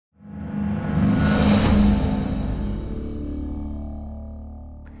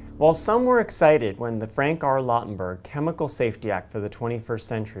While some were excited when the Frank R. Lautenberg Chemical Safety Act for the 21st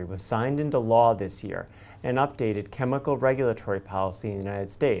century was signed into law this year and updated chemical regulatory policy in the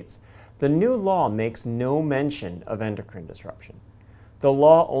United States, the new law makes no mention of endocrine disruption. The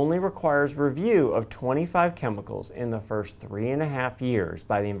law only requires review of 25 chemicals in the first 3.5 years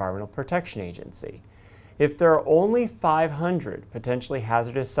by the Environmental Protection Agency. If there are only 500 potentially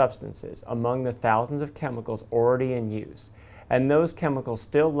hazardous substances among the thousands of chemicals already in use, and those chemicals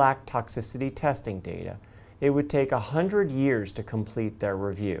still lack toxicity testing data, it would take 100 years to complete their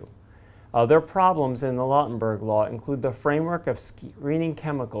review. Other problems in the Lautenberg law include the framework of screening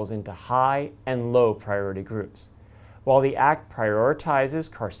chemicals into high and low priority groups. While the Act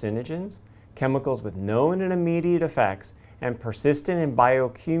prioritizes carcinogens, chemicals with known and immediate effects, and persistent and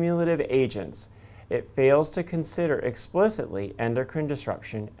bioaccumulative agents, it fails to consider explicitly endocrine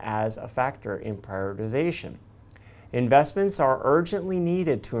disruption as a factor in prioritization. Investments are urgently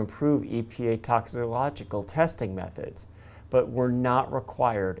needed to improve EPA toxicological testing methods, but were not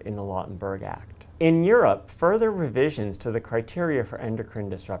required in the Lautenberg Act. In Europe, further revisions to the criteria for endocrine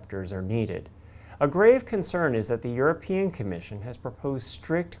disruptors are needed. A grave concern is that the European Commission has proposed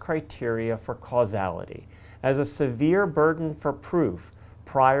strict criteria for causality as a severe burden for proof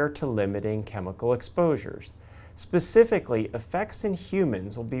prior to limiting chemical exposures. Specifically, effects in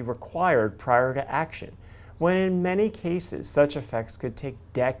humans will be required prior to action, when in many cases such effects could take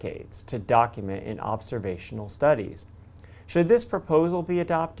decades to document in observational studies. Should this proposal be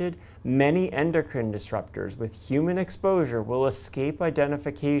adopted, many endocrine disruptors with human exposure will escape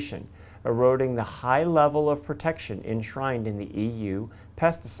identification, eroding the high level of protection enshrined in the EU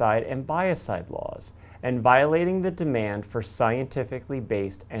pesticide and biocide laws, and violating the demand for scientifically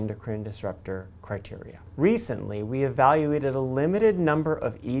based endocrine disruptor criteria. Recently, we evaluated a limited number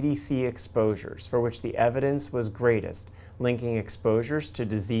of EDC exposures for which the evidence was greatest, linking exposures to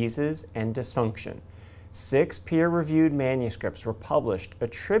diseases and dysfunction. 6 peer-reviewed manuscripts were published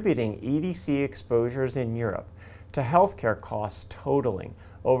attributing EDC exposures in Europe to healthcare costs totaling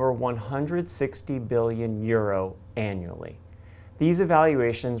over 160 billion euro annually. These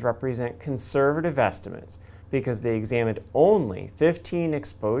evaluations represent conservative estimates because they examined only 15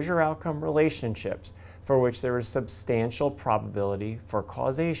 exposure outcome relationships for which there is substantial probability for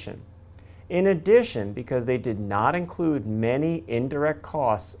causation. In addition, because they did not include many indirect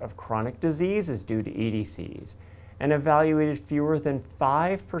costs of chronic diseases due to EDCs and evaluated fewer than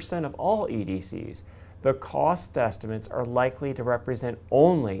 5% of all EDCs, the cost estimates are likely to represent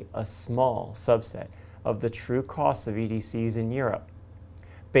only a small subset of the true costs of EDCs in Europe.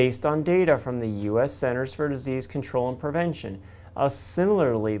 Based on data from the U.S. Centers for Disease Control and Prevention, a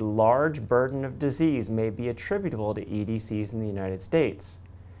similarly large burden of disease may be attributable to EDCs in the United States.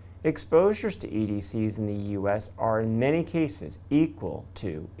 Exposures to EDCs in the U.S. are in many cases equal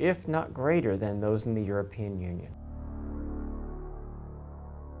to, if not greater than, those in the European Union.